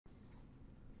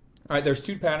All right, there's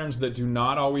two patterns that do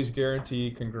not always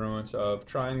guarantee congruence of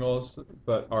triangles,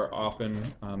 but are often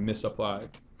misapplied.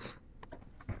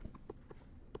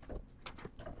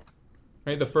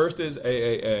 Right, the first is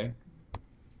AAA.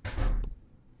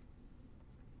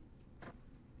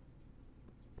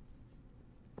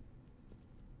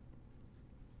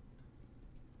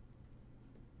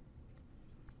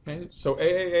 Okay, so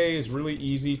AAA is really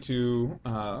easy to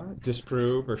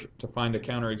disprove or to find a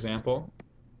counterexample.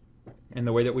 And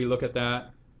the way that we look at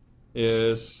that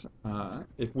is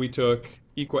if we took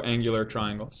equiangular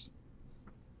triangles.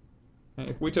 Okay,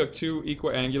 if we took two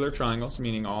equiangular triangles,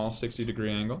 meaning all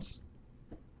 60-degree angles,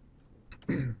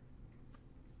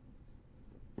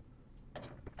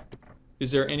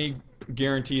 is there any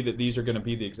guarantee that these are going to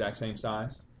be the exact same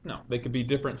size? No, they could be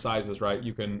different sizes, right?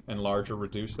 You can enlarge or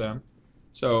reduce them.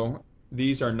 So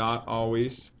these are not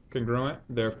always congruent,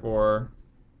 therefore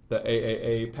the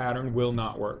AAA pattern will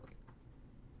not work.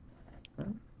 Okay.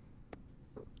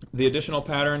 The additional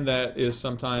pattern that is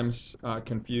sometimes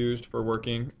confused for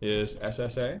working is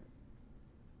SSA.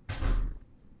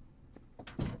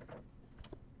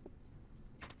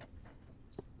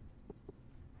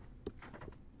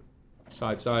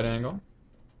 Side-side angle.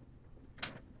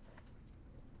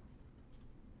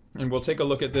 And we'll take a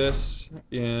look at this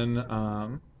in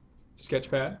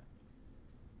Sketchpad.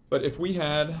 But if we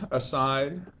had a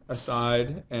side,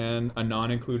 and a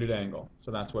non-included angle,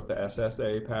 so that's what the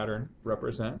SSA pattern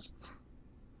represents,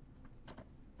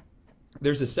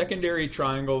 there's a secondary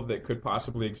triangle that could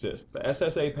possibly exist. The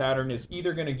SSA pattern is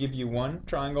either going to give you one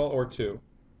triangle or two.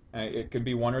 It could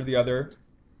be one or the other.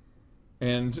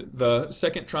 And the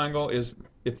second triangle is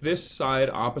if this side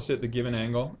opposite the given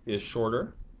angle is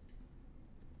shorter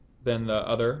than the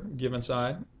other given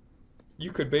side,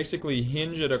 you could basically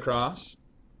hinge it across,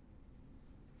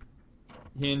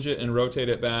 hinge it and rotate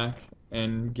it back,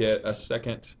 and get a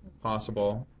second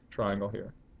possible triangle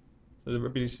here. So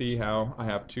everybody see how I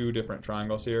have two different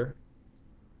triangles here,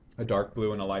 a dark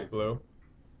blue and a light blue.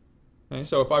 Okay,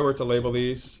 so if I were to label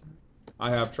these,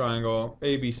 I have triangle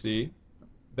ABC.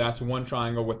 That's one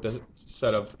triangle with the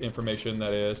set of information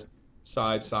that is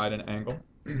side, and angle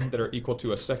that are equal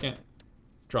to a second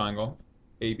triangle,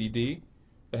 ABD,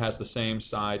 that has the same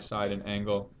side, and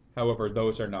angle. However,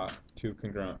 those are not two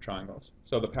congruent triangles.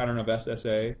 So the pattern of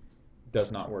SSA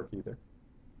does not work either.